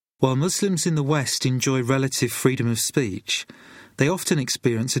While Muslims in the West enjoy relative freedom of speech, they often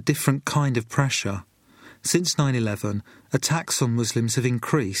experience a different kind of pressure. Since 9/11, attacks on Muslims have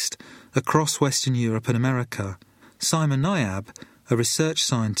increased across Western Europe and America. Saima Nayab, a research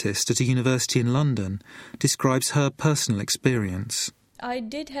scientist at a university in London, describes her personal experience. I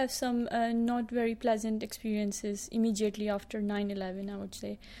did have some not very pleasant experiences immediately after 9/11, I would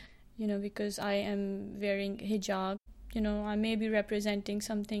say, because I am wearing hijab. I may be representing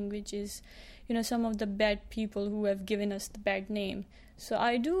something which is, some of the bad people who have given us the bad name. So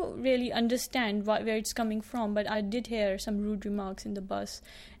I do really understand where it's coming from, but I did hear some rude remarks in the bus.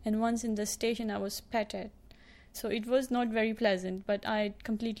 And once in the station, I was spat at. So it was not very pleasant, but I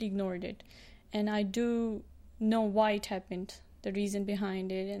completely ignored it. And I do know why it happened, the reason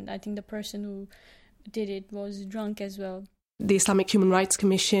behind it. And I think the person who did it was drunk as well. The Islamic Human Rights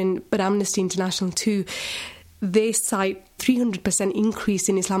Commission, but Amnesty International too, they cite 300% increase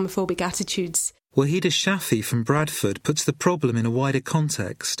in Islamophobic attitudes. Wahida Shafi from Bradford puts the problem in a wider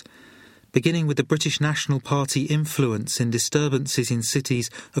context, beginning with the British National Party influence in disturbances in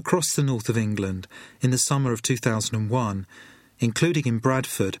cities across the north of England in the summer of 2001, including in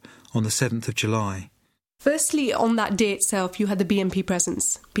Bradford on the 7th of July. Firstly, on that day itself, you had the BNP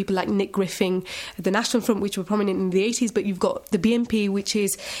presence. People like Nick Griffin, the National Front, which were prominent in the 80s, but you've got the BNP, which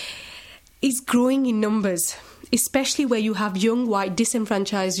is growing in numbers, especially where you have young, white,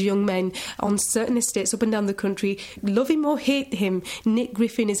 disenfranchised young men on certain estates up and down the country. Love him or hate him, Nick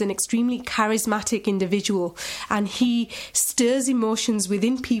Griffin is an extremely charismatic individual, and he stirs emotions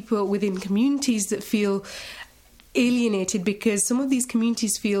within people, within communities that feel alienated because some of these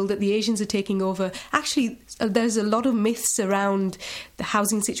communities feel that the Asians are taking over. Actually, there's a lot of myths around the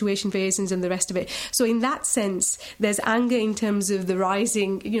housing situation for Asians and the rest of it. So in that sense, there's anger in terms of the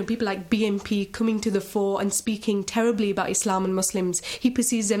rising, people like BNP coming to the fore and speaking terribly about Islam and Muslims. He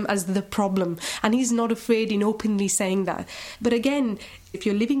perceives them as the problem, and he's not afraid in openly saying that. But again, if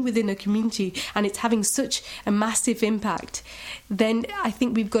you're living within a community and it's having such a massive impact, then I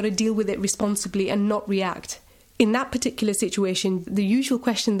think we've got to deal with it responsibly and not react. In that particular situation, the usual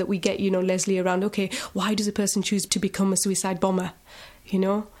question that we get, Leslie, around, okay, why does a person choose to become a suicide bomber?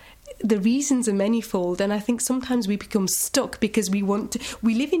 The reasons are manifold, and I think sometimes we become stuck because we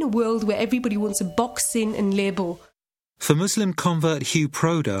live in a world where everybody wants a box in and label. For Muslim convert Hugh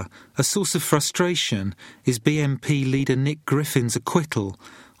Proder, a source of frustration is BNP leader Nick Griffin's acquittal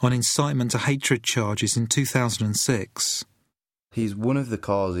on incitement to hatred charges in 2006. He's one of the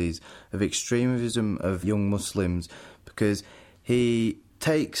causes of extremism of young Muslims because he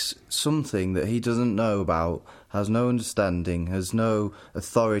takes something that he doesn't know about, has no understanding, has no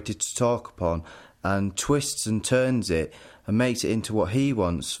authority to talk upon, and twists and turns it and makes it into what he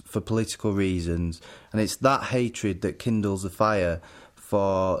wants for political reasons. And it's that hatred that kindles a fire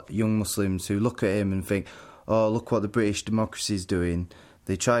for young Muslims who look at him and think, oh, look what the British democracy is doing.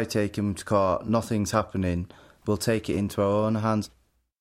 They try to take him to court, nothing's happening. We'll take it into our own hands.